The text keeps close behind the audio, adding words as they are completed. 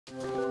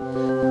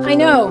I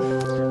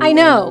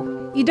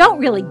know. You don't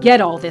really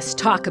get all this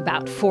talk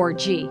about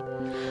 4G.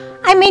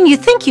 I mean, you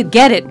think you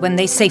get it when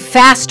they say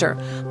faster,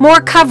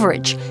 more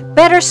coverage,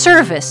 better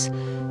service.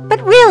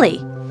 But really,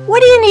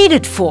 what do you need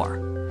it for?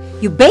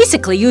 You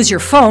basically use your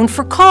phone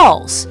for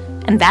calls,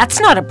 and that's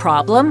not a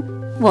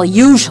problem. Well,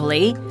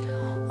 usually.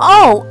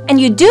 Oh, and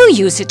you do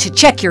use it to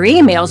check your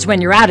emails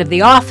when you're out of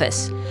the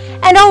office.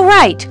 And oh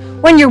right,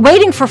 when you're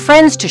waiting for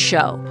friends to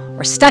show,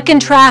 or stuck in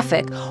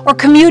traffic, or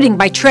commuting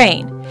by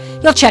train.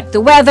 You'll check the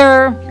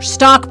weather, your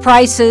stock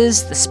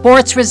prices, the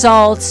sports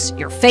results,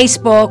 your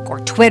Facebook or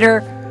Twitter.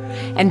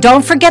 And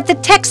don't forget the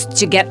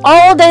texts you get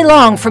all day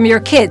long from your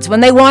kids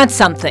when they want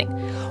something,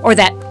 or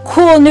that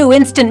cool new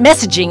instant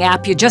messaging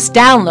app you just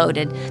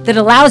downloaded that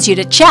allows you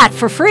to chat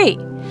for free.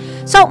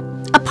 So,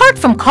 apart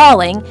from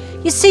calling,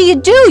 you see you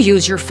do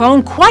use your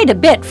phone quite a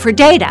bit for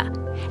data,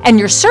 and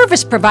your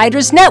service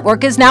provider's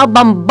network is now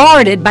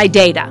bombarded by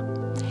data.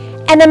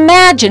 And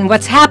imagine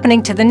what's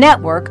happening to the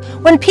network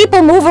when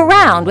people move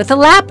around with a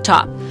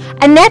laptop,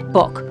 a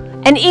netbook,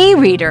 an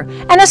e-reader,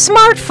 and a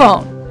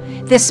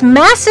smartphone. This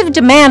massive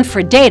demand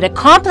for data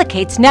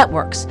complicates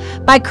networks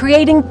by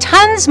creating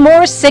tons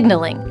more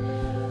signaling,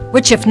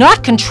 which, if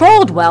not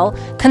controlled well,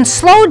 can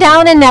slow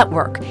down a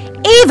network,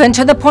 even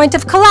to the point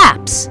of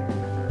collapse.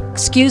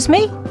 Excuse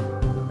me?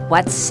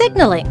 What's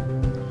signaling?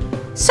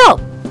 So,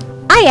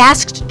 I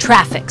asked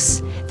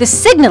Traffix, the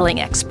signaling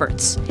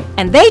experts,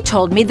 and they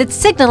told me that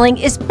signaling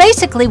is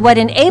basically what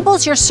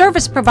enables your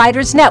service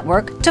provider's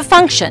network to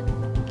function.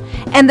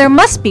 And there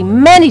must be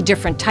many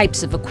different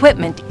types of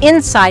equipment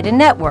inside a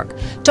network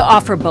to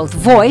offer both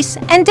voice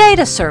and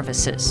data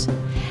services.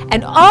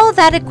 And all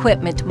that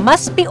equipment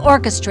must be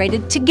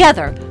orchestrated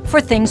together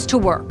for things to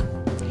work.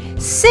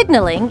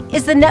 Signaling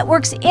is the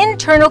network's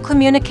internal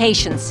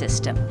communication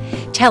system,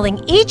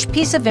 telling each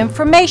piece of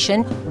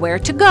information where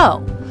to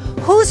go,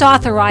 who's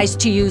authorized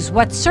to use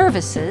what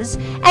services,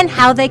 and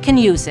how they can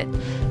use it,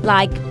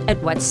 like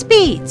at what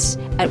speeds,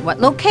 at what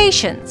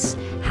locations,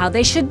 how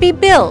they should be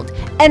billed,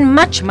 and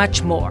much,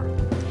 much more.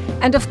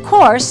 And of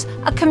course,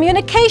 a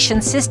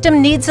communication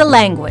system needs a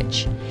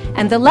language,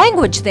 and the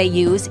language they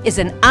use is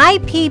an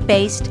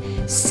IP-based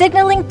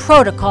signaling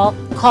protocol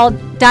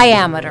called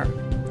diameter.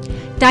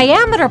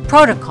 Diameter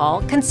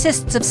protocol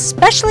consists of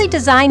specially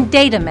designed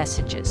data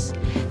messages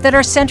that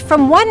are sent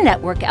from one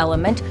network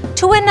element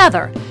to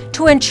another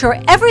to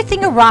ensure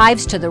everything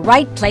arrives to the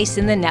right place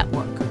in the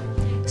network.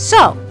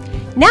 So,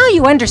 now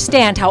you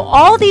understand how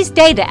all these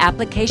data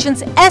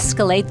applications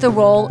escalate the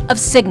role of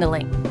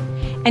signaling.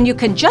 And you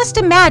can just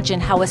imagine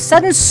how a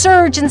sudden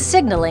surge in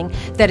signaling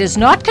that is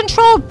not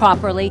controlled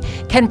properly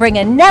can bring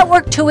a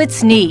network to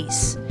its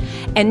knees.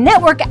 And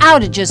network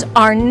outages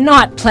are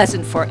not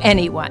pleasant for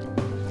anyone.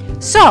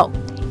 So,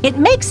 it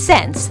makes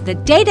sense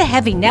that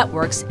data-heavy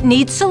networks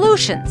need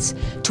solutions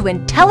to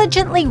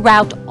intelligently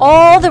route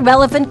all the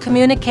relevant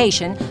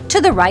communication to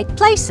the right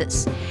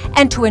places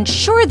and to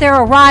ensure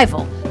their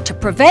arrival to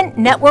prevent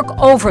network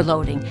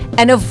overloading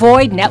and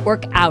avoid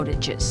network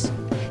outages.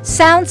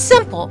 Sounds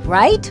simple,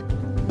 right?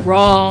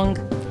 Wrong.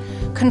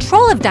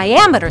 Control of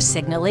diameter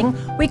signaling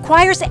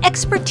requires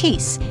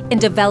expertise in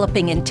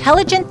developing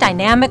intelligent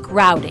dynamic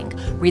routing,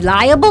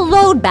 reliable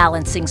load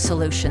balancing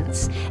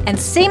solutions, and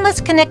seamless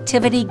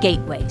connectivity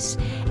gateways.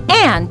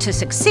 And to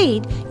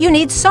succeed, you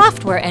need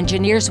software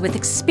engineers with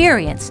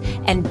experience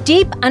and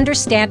deep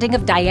understanding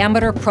of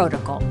diameter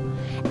protocol.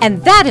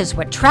 And that is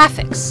what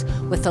Traffix,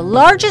 with the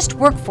largest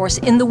workforce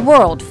in the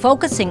world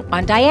focusing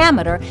on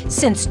diameter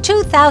since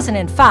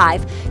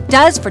 2005,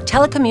 does for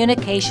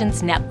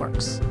telecommunications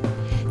networks.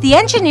 The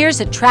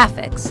engineers at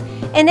Traffix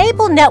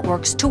enable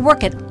networks to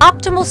work at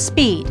optimal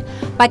speed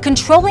by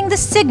controlling the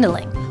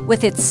signaling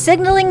with its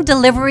Signaling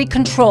Delivery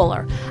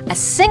Controller, a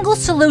single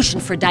solution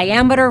for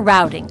diameter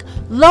routing,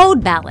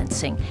 load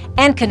balancing,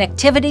 and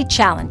connectivity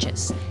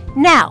challenges.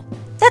 Now,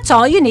 that's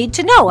all you need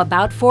to know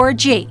about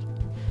 4G.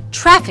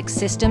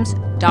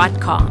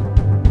 TraffixSystems.com